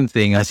second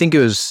thing, I think it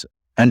was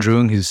Andrew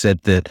Ng who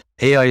said that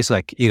AI is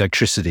like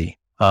electricity,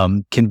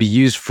 can be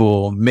used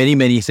for many,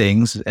 many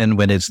things. And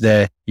when it's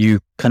there, you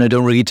kind of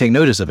don't really take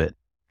notice of it.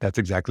 That's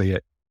exactly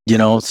it.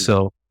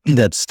 So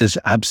that's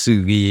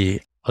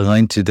absolutely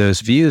aligned to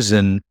those views.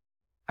 And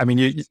I mean,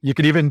 you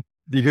could even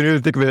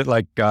think of it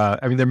like, there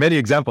are many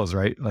examples,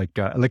 right? Like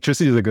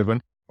electricity is a good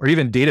one, or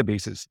even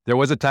databases. There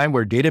was a time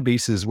where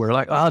databases were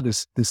like,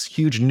 this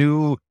huge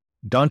new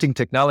daunting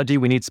technology.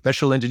 We need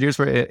special engineers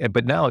for it.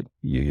 But now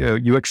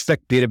you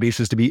expect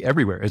databases to be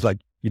everywhere. It's like,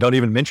 you don't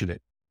even mention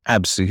it.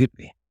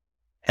 Absolutely.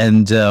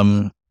 And,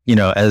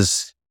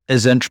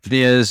 as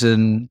entrepreneurs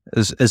and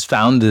as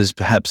founders,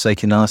 perhaps I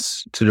can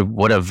ask sort of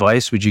what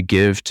advice would you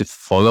give to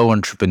fellow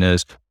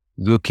entrepreneurs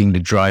looking to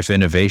drive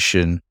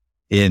innovation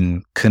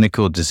in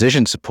clinical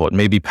decision support?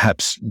 Maybe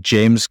perhaps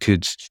James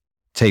could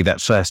take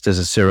that first as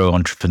a serial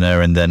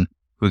entrepreneur, and then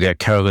we'll get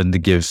Carolyn to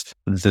give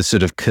the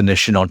sort of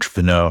clinician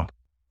entrepreneur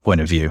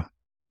point of view.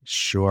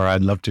 Sure,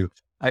 I'd love to.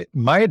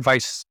 My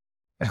advice,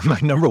 my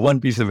number one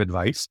piece of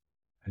advice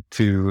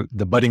to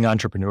the budding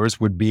entrepreneurs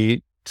would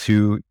be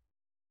to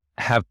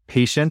have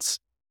patience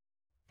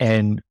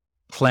and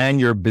plan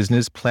your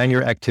business, plan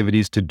your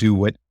activities to do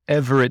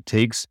whatever it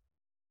takes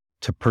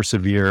to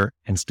persevere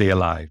and stay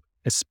alive,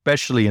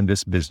 especially in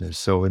this business.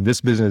 So in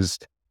this business,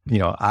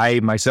 I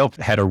myself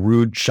had a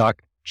rude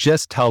shock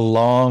just how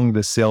long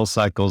the sales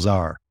cycles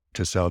are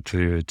to sell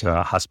to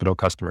hospital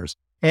customers,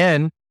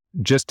 and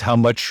just how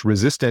much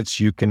resistance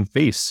you can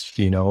face.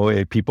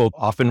 People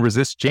often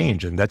resist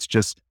change, and that's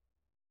just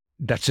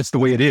the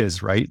way it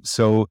is, right?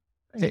 So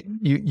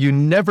you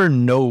never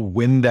know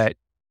when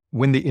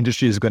the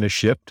industry is going to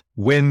shift,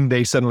 when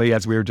they suddenly,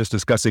 as we were just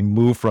discussing,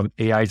 move from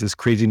AI, this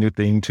crazy new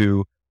thing,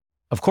 to,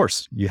 of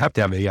course, you have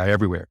to have AI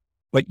everywhere,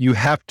 but you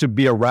have to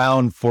be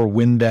around for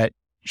when that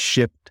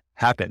shift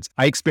happens.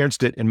 I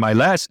experienced it in my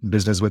last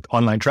business with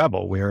online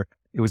travel, where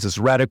it was this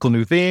radical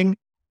new thing.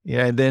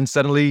 And then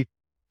suddenly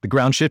the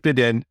ground shifted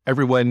and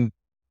everyone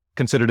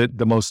considered it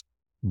the most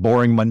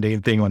boring,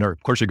 mundane thing on earth.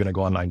 Of course, you're going to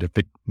go online to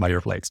pick my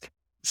airplanes.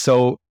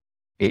 So,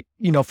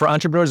 for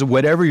entrepreneurs,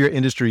 whatever your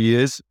industry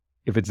is,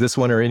 if it's this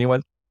one or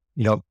anyone,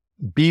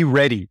 be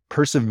ready,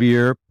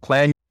 persevere,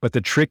 plan. But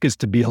the trick is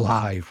to be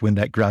alive when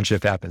that ground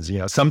shift happens.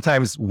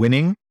 Sometimes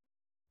winning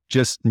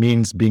just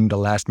means being the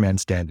last man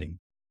standing.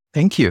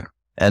 Thank you.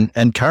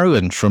 And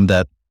Carolyn, from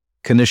that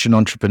clinician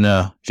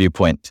entrepreneur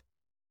viewpoint.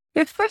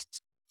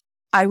 First,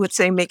 I would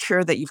say make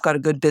sure that you've got a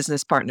good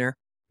business partner.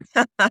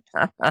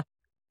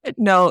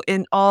 No,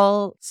 in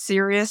all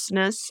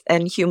seriousness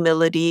and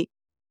humility,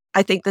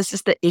 I think this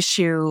is the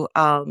issue.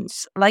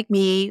 Like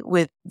me,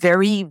 with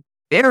very,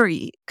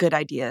 very good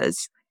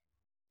ideas,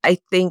 I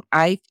think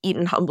I've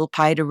eaten humble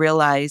pie to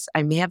realize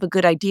I may have a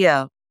good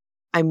idea.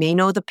 I may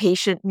know the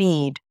patient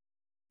need,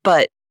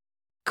 but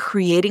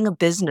creating a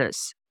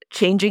business,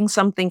 changing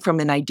something from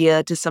an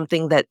idea to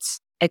something that's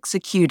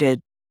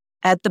executed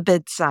at the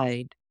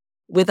bedside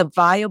with a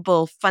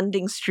viable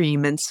funding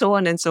stream and so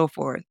on and so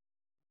forth,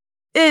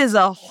 is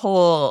a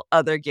whole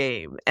other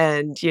game.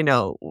 And,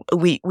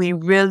 we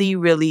really,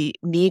 really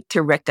need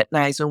to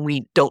recognize when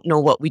we don't know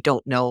what we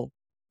don't know.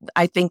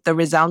 I think the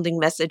resounding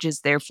message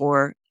is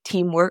therefore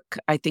teamwork.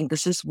 I think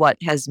this is what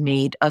has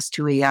made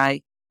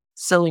Us2.ai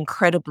so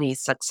incredibly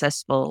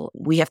successful.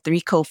 We have 3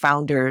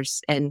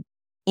 co-founders, and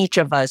each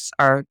of us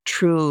are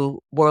true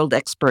world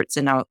experts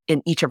in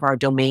each of our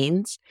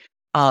domains.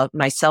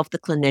 Myself, the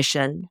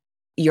clinician,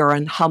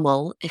 Joran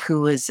Hummel,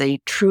 who is a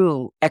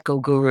true echo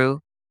guru,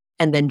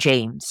 and then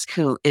James,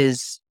 who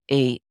is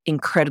a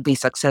incredibly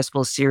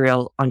successful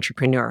serial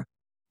entrepreneur.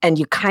 And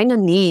you kind of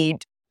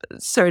need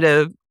sort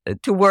of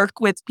to work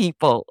with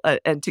people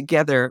and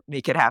together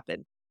make it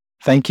happen.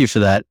 Thank you for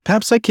that.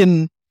 Perhaps I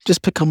can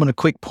just pick up on a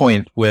quick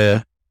point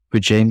where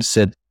James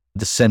said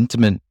the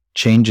sentiment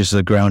changes,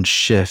 the ground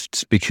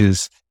shifts,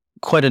 because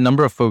quite a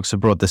number of folks have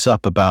brought this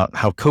up about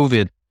how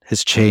COVID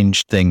has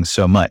changed things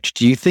so much.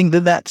 Do you think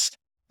that that's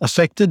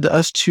affected the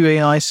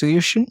Us2.ai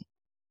solution?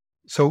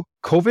 So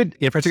COVID,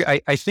 in particular,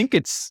 I think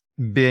it's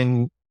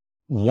been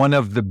one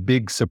of the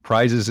big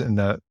surprises in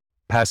the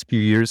past few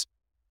years,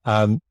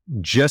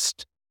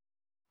 just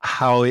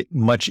how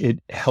much it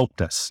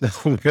helped us.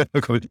 When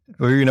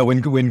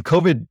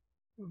COVID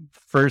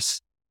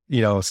first,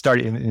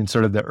 started in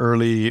sort of the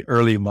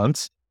early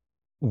months,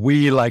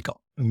 we, like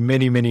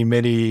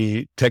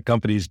many tech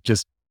companies,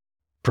 just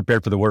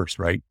prepared for the worst,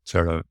 right?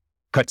 Sort of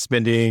cut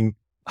spending,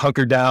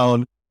 hunkered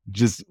down,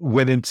 just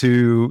went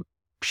into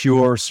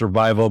pure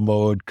survival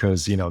mode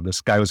because, the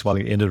sky was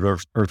falling, the end of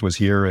Earth was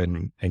here,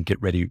 and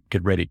get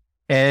ready.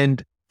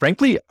 And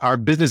frankly, our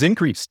business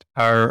increased.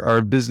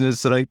 Our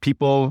business,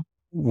 people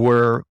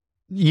were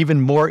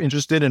even more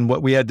interested in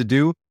what we had to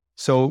do.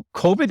 So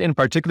COVID in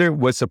particular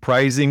was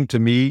surprising to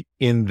me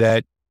in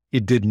that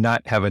it did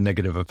not have a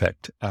negative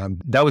effect.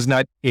 That was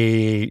not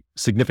a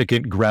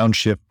significant ground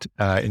shift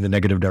in the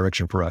negative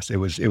direction for us.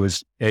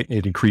 It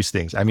increased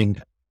things. I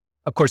mean,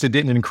 of course, it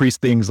didn't increase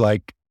things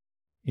like,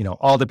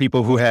 all the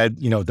people who had,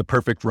 the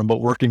perfect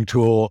remote working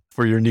tool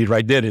for your need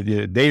right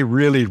then. They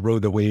really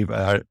rode the wave.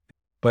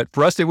 But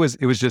for us, it was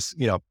just,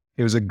 it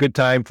was a good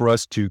time for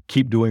us to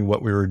keep doing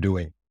what we were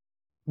doing.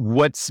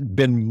 What's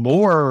been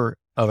more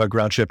of a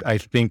ground shift, I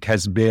think,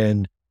 has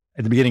been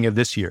at the beginning of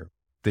this year,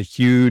 the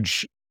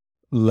huge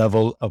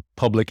level of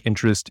public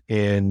interest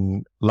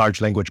in large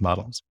language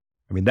models.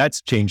 I mean,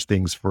 that's changed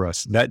things for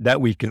us.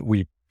 That we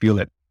feel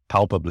it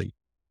palpably.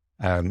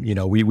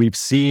 We've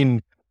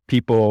seen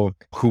people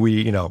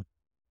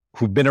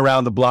who've been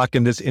around the block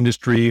in this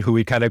industry, who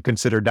we kind of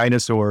consider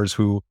dinosaurs,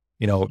 who,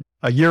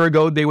 a year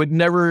ago, they would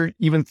never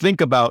even think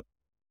about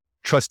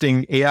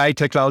trusting AI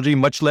technology,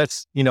 much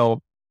less,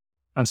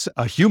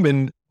 a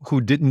human who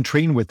didn't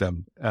train with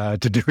them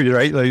to do it,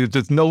 right? Like,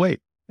 there's no way.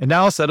 And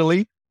now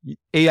suddenly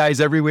AI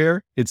is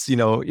everywhere. It's, in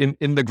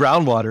the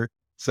groundwater.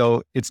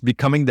 So it's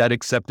becoming that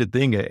accepted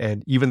thing.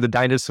 And even the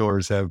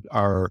dinosaurs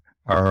are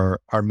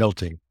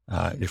melting,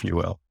 if you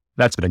will.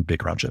 That's been a big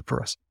ground shift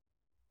for us.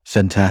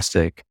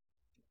 Fantastic.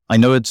 I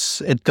know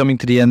it's coming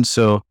to the end.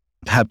 So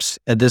perhaps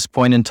at this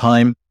point in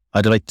time,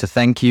 I'd like to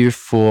thank you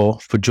for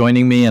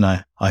joining me. And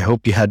I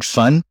hope you had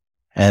fun.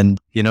 And,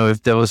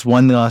 if there was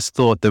one last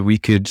thought that we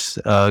could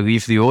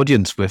leave the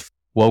audience with,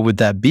 what would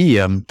that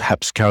be?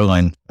 Perhaps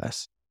Caroline.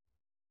 Yes.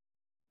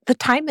 The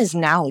time is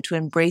now to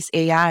embrace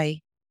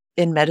AI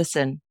in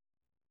medicine.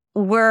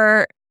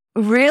 We're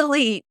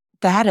really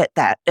bad at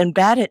that and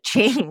bad at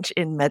change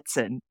in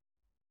medicine.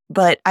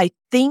 But I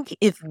think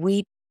if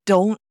we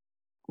don't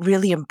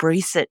really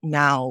embrace it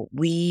now,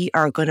 we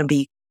are going to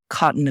be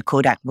caught in a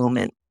Kodak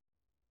moment.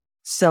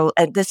 So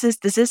this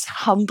is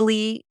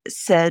humbly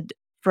said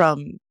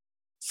from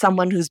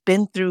someone who's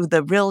been through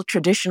the real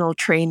traditional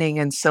training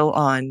and so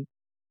on.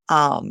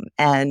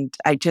 And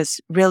I just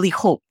really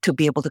hope to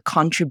be able to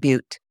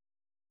contribute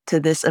to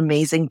this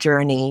amazing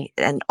journey,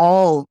 and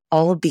all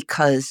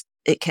because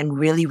it can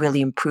really,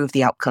 really improve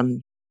the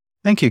outcome.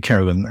 Thank you,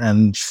 Carolyn.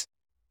 And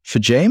for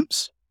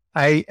James?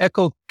 I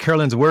echo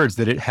Carolyn's words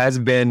that it has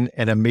been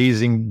an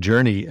amazing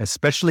journey,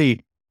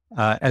 especially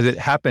as it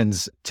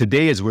happens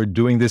today as we're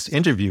doing this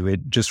interview.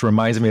 It just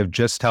reminds me of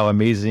just how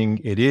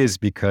amazing it is,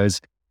 because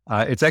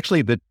it's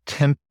actually the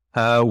 10th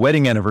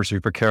wedding anniversary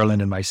for Carolyn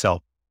and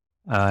myself.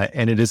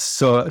 And it is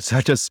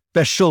such a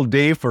special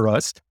day for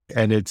us.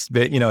 And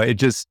it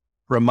just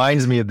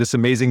reminds me of this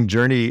amazing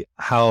journey,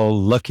 how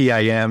lucky I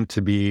am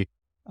to be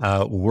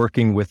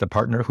working with a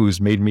partner who's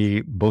made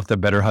me both a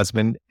better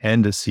husband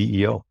and a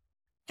CEO.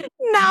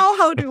 Now,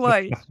 how do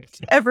I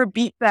ever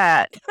beat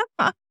that?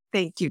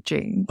 Thank you,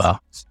 James.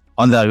 Well,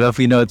 on that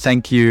lovely note,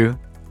 thank you.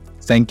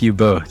 Thank you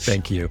both.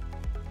 Thank you.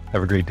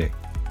 Have a great day.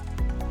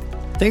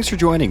 Thanks for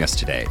joining us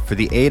today for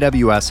the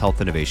AWS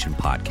Health Innovation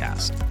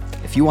Podcast.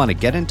 If you want to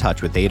get in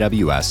touch with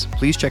AWS,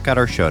 please check out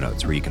our show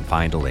notes where you can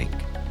find a link.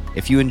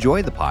 If you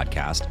enjoy the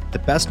podcast, the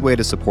best way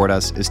to support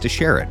us is to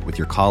share it with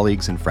your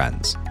colleagues and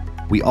friends.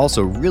 We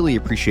also really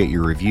appreciate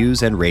your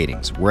reviews and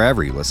ratings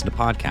wherever you listen to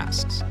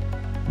podcasts.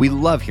 We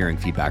love hearing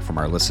feedback from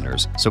our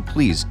listeners, so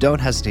please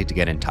don't hesitate to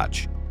get in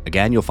touch.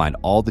 Again, you'll find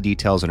all the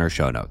details in our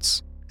show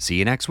notes. See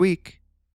you next week.